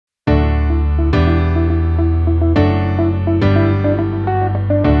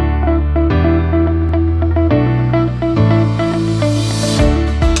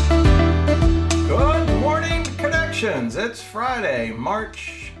Sunday,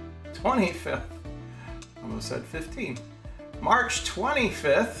 March 25th. Almost said 15. March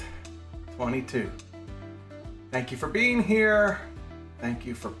 25th, 22. Thank you for being here. Thank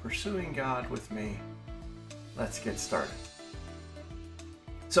you for pursuing God with me. Let's get started.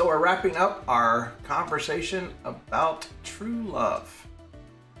 So we're wrapping up our conversation about true love.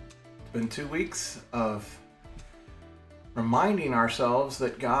 It's been 2 weeks of reminding ourselves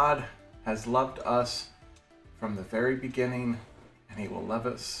that God has loved us from the very beginning, and He will love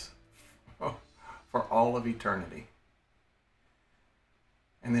us for all of eternity.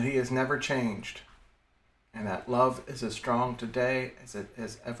 And that He has never changed, and that love is as strong today as it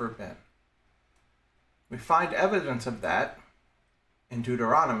has ever been. We find evidence of that in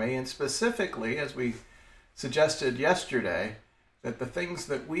Deuteronomy, and specifically, as we suggested yesterday, that the things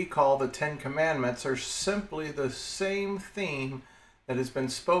that we call the Ten Commandments are simply the same theme that has been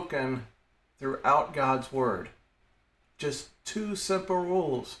spoken throughout God's Word. Just 2 simple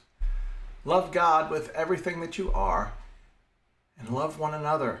rules. Love God with everything that you are, and love one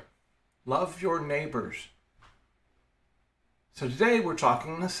another. Love your neighbors. So today we're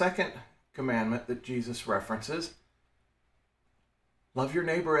talking the second commandment that Jesus references. Love your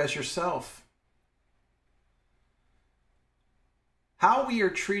neighbor as yourself. How we are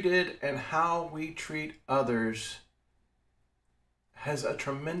treated and how we treat others has a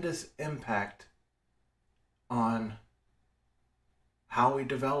tremendous impact on how we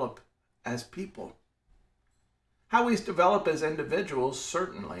develop as people. How we develop as individuals,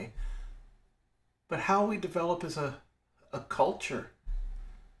 certainly, but how we develop as a culture.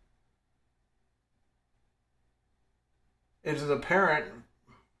 It is apparent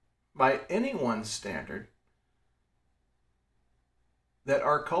by anyone's standard that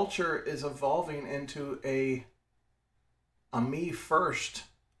our culture is evolving into a me first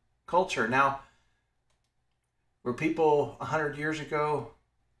culture. Now, were people 100 years ago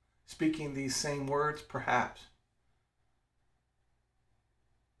speaking these same words? Perhaps.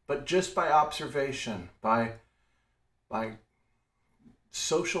 But just by observation, by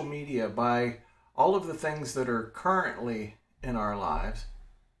social media, by all of the things that are currently in our lives,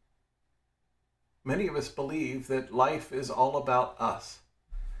 many of us believe that life is all about us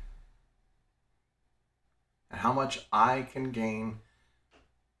and how much I can gain,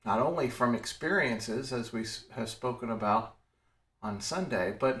 not only from experiences, as we have spoken about on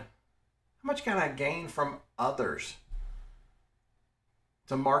Sunday, but how much can I gain from others?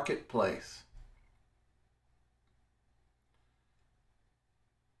 It's a marketplace.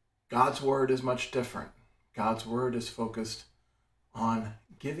 God's Word is much different. God's Word is focused on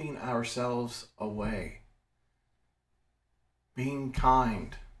giving ourselves away, being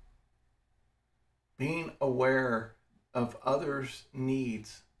kind, being aware of others'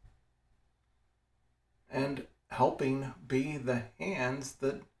 needs, and helping be the hands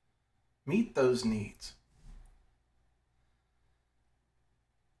that meet those needs.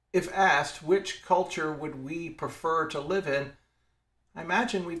 If asked which culture would we prefer to live in, I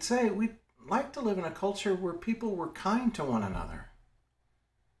imagine we'd say we'd like to live in a culture where people were kind to one another,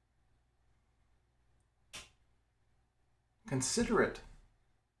 considerate.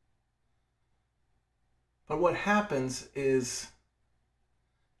 But what happens is,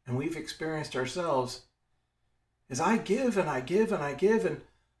 and we've experienced ourselves, is I give and I give and I give and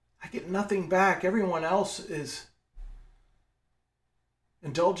I get nothing back. Everyone else is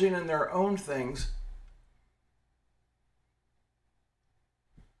indulging in their own things.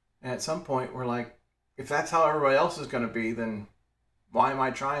 And at some point we're like, if that's how everybody else is going to be, then why am I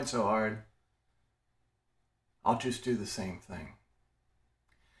trying so hard? I'll just do the same thing.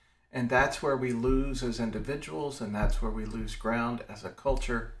 And that's where we lose as individuals, and that's where we lose ground as a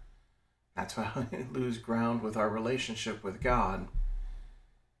culture. That's why we lose ground with our relationship with God.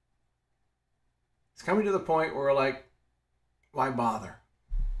 It's coming to the point where we're like, why bother?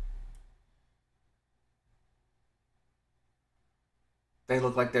 They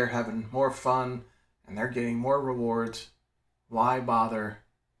look like they're having more fun and they're getting more rewards. Why bother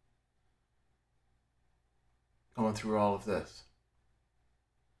going through all of this?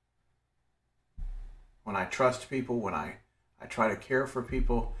 When I trust people, when I try to care for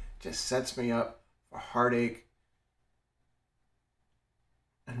people, it just sets me up for heartache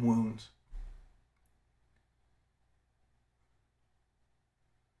and wounds.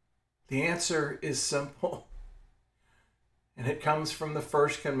 The answer is simple, and it comes from the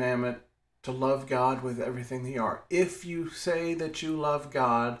first commandment, to love God with everything that you are. If you say that you love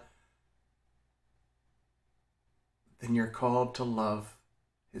God, then you're called to love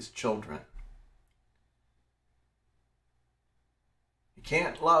His children. You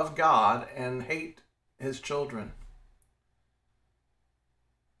can't love God and hate His children.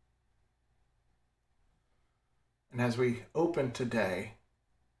 And as we open today,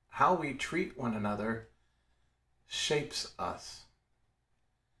 how we treat one another shapes us.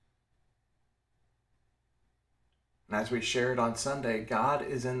 And as we shared on Sunday, God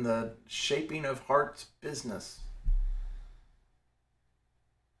is in the shaping of hearts business.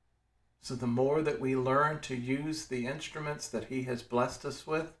 So the more that we learn to use the instruments that He has blessed us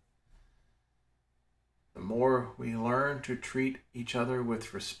with, the more we learn to treat each other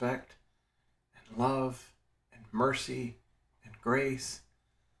with respect and love and mercy and grace,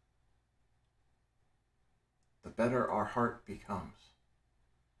 the better our heart becomes.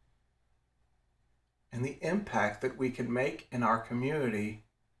 And the impact that we can make in our community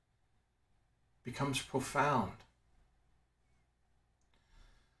becomes profound.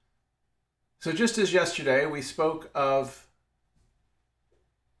 So just as yesterday we spoke of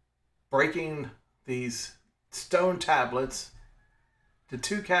breaking these stone tablets to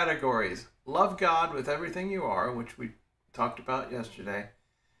two categories: love God with everything you are, which we talked about yesterday,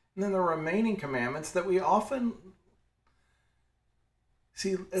 and then the remaining commandments that we often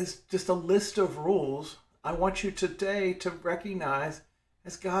see as just a list of rules. I want you today to recognize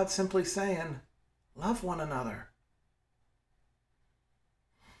as God simply saying, love one another.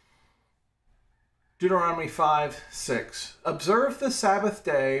 Deuteronomy 5:6. Observe the Sabbath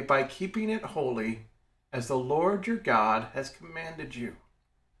day by keeping it holy, as the Lord your God has commanded you.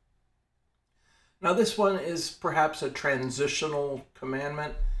 Now this one is perhaps a transitional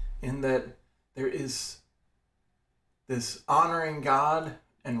commandment in that there is this honoring God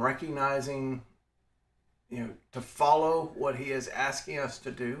and recognizing, to follow what He is asking us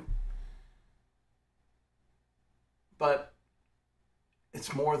to do. But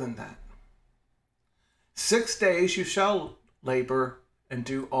it's more than that. 6 days you shall labor and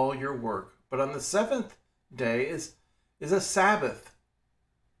do all your work, but on the seventh day is a Sabbath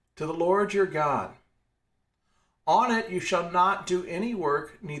to the Lord your God. On it you shall not do any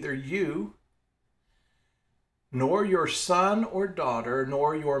work, neither you, nor your son or daughter,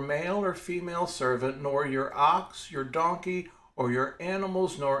 nor your male or female servant, nor your ox, your donkey, or your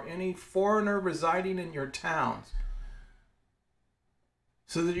animals, nor any foreigner residing in your towns,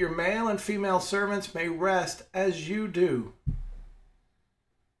 so that your male and female servants may rest as you do.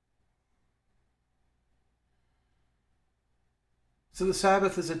 So the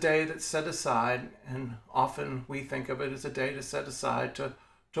Sabbath is a day that's set aside, and often we think of it as a day to set aside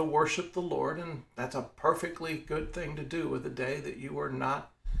to worship the Lord, and that's a perfectly good thing to do with a day that you are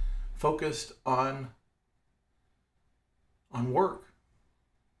not focused on work.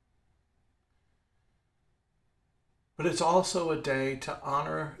 But it's also a day to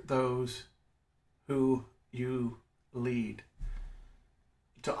honor those who you lead,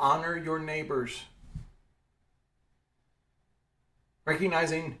 to honor your neighbors.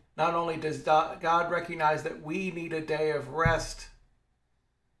 Recognizing not only does God recognize that we need a day of rest,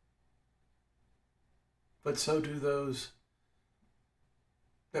 but so do those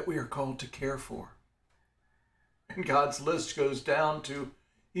that we are called to care for. And God's list goes down to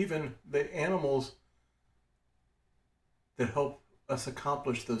even the animals that help us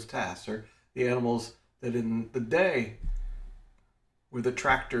accomplish those tasks, or the animals that in the day were the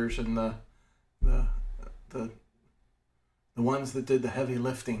tractors and the ones that did the heavy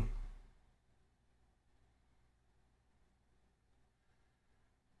lifting.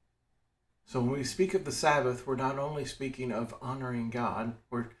 So when we speak of the Sabbath, we're not only speaking of honoring God,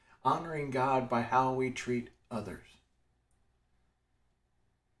 we're honoring God by how we treat others.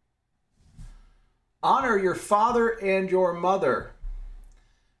 Honor your father and your mother,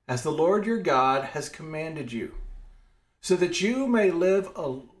 as the Lord your God has commanded you, so that you may live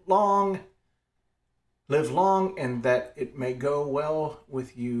long, and that it may go well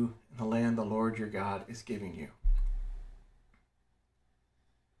with you in the land the Lord your God is giving you.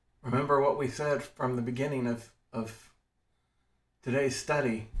 Remember what we said from the beginning of today's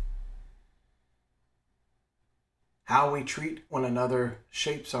study. How we treat one another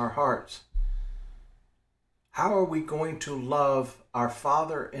shapes our hearts. How are we going to love our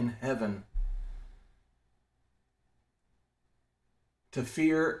Father in heaven, to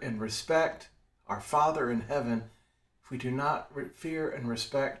fear and respect our Father in heaven, if we do not fear and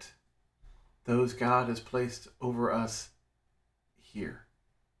respect those God has placed over us here?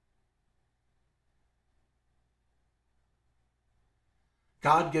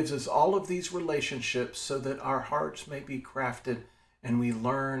 God gives us all of these relationships so that our hearts may be crafted and we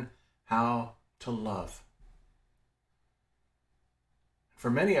learn how to love. For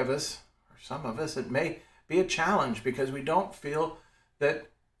many of us, or some of us, it may be a challenge because we don't feel that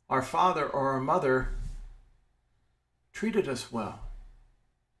our father or our mother treated us well.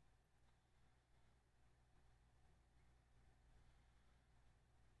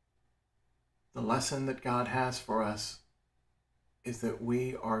 the lesson that God has for us is that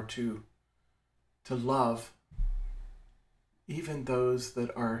we are to love even those that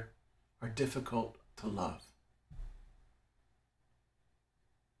are difficult to love.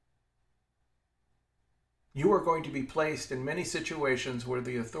 You are going to be placed in many situations where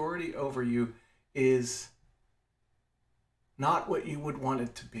the authority over you is not what you would want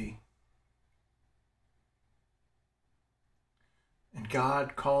it to be. And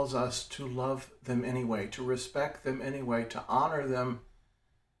God calls us to love them anyway, to respect them anyway, to honor them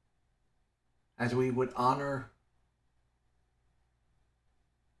as we would honor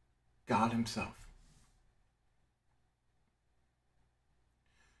God himself.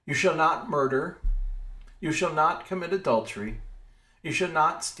 You shall not murder. You shall not commit adultery. You shall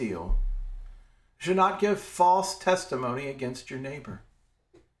not steal. You shall not give false testimony against your neighbor.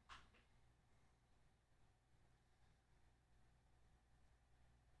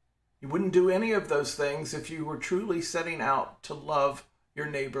 You wouldn't do any of those things if you were truly setting out to love your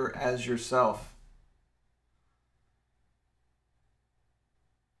neighbor as yourself.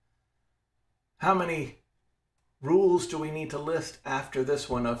 How many rules do we need to list after this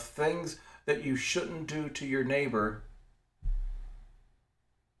one of things that you shouldn't do to your neighbor?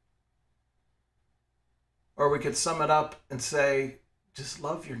 Or we could sum it up and say, just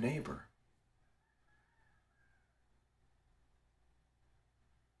love your neighbor.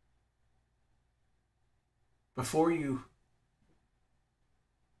 Before you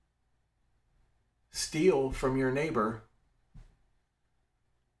steal from your neighbor,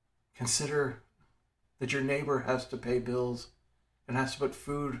 consider that your neighbor has to pay bills and has to put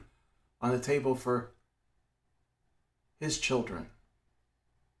food on the table for his children.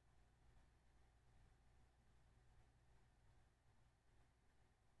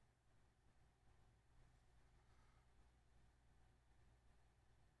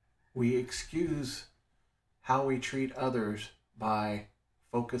 We excuse how we treat others by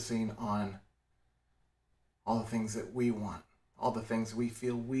focusing on all the things that we want, all the things we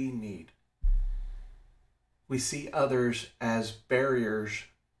feel we need. We see others as barriers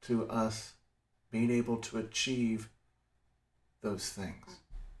to us being able to achieve those things.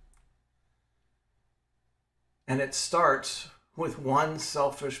 And it starts with one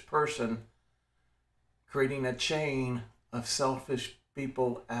selfish person creating a chain of selfish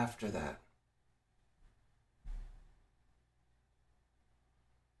people after that.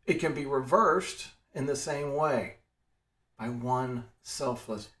 It can be reversed in the same way by one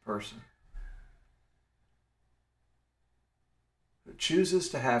selfless person who chooses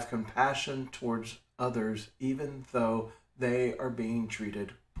to have compassion towards others even though they are being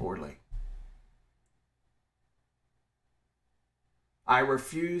treated poorly. I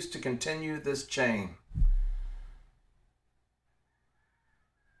refuse to continue this chain.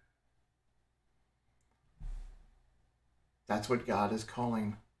 That's what God is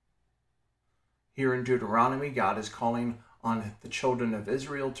calling. Here in Deuteronomy, God is calling on the children of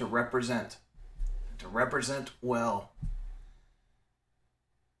Israel to represent well.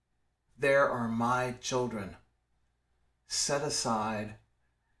 There are my children, set aside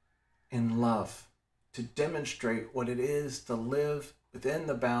in love to demonstrate what it is to live within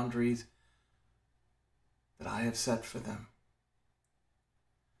the boundaries that I have set for them.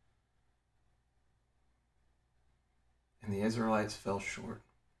 And the Israelites fell short.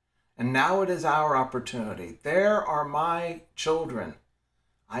 And now it is our opportunity. There are my children.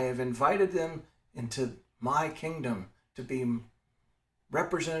 I have invited them into my kingdom to be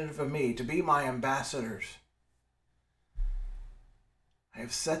representative of me, to be my ambassadors. I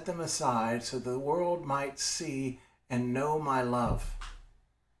have set them aside so the world might see and know my love.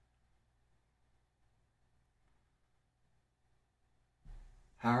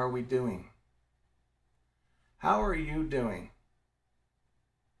 How are we doing? How are you doing?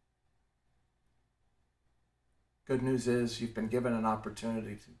 Good news is you've been given an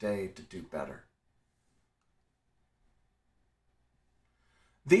opportunity today to do better.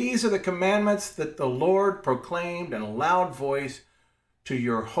 These are the commandments that the Lord proclaimed in a loud voice to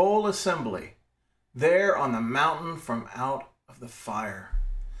your whole assembly there on the mountain from out of the fire,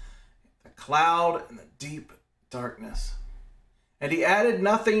 the cloud and the deep darkness. And he added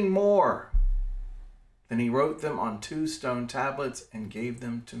nothing more. Then he wrote them on 2 stone tablets and gave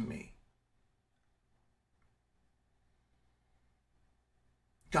them to me.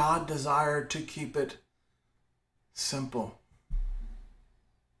 God desired to keep it simple.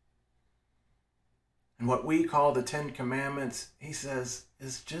 And what we call the 10 Commandments, he says,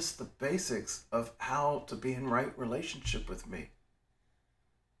 is just the basics of how to be in right relationship with me.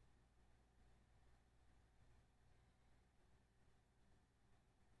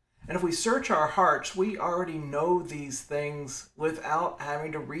 And if we search our hearts, we already know these things without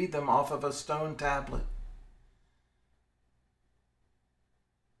having to read them off of a stone tablet.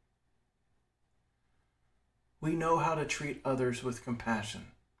 We know how to treat others with compassion.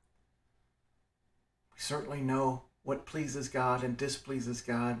 We certainly know what pleases God and displeases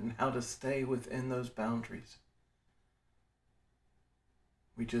God and how to stay within those boundaries.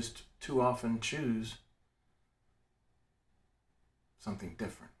 We just too often choose something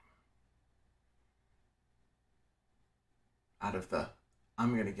different. Out of the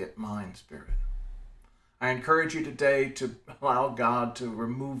I'm going to get mine spirit. I encourage you today to allow God to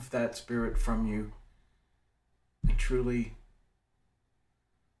remove that spirit from you and truly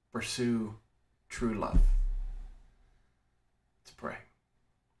pursue true love. Let's pray.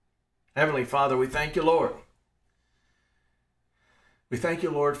 Heavenly Father, we thank you, Lord. We thank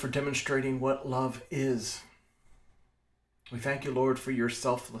you, Lord, for demonstrating what love is. We thank you, Lord, for your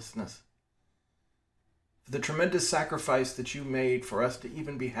selflessness, for the tremendous sacrifice that you made for us to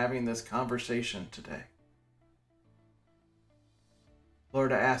even be having this conversation today.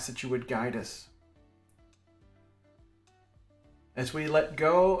 Lord, I ask that you would guide us as we let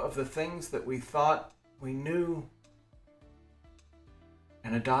go of the things that we thought we knew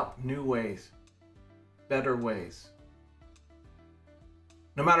and adopt new ways, better ways.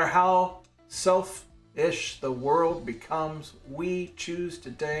 No matter how selfish the world becomes, we choose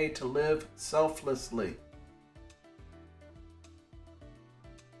today to live selflessly.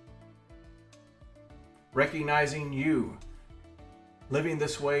 Recognizing you, living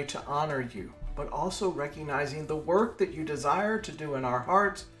this way to honor you, but also recognizing the work that you desire to do in our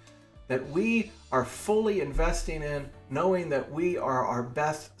hearts, that we are fully investing in, knowing that we are our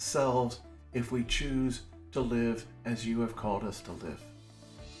best selves if we choose to live as you have called us to live.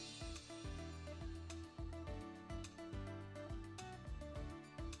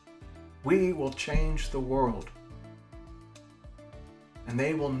 We will change the world, and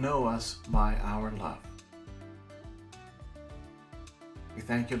they will know us by our love. We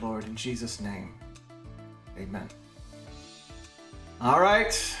thank you, Lord, in Jesus' name. Amen. All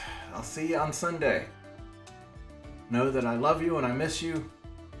right, I'll see you on Sunday. Know that I love you and I miss you.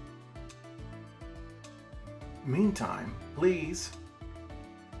 Meantime, please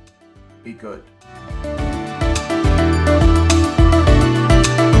be good.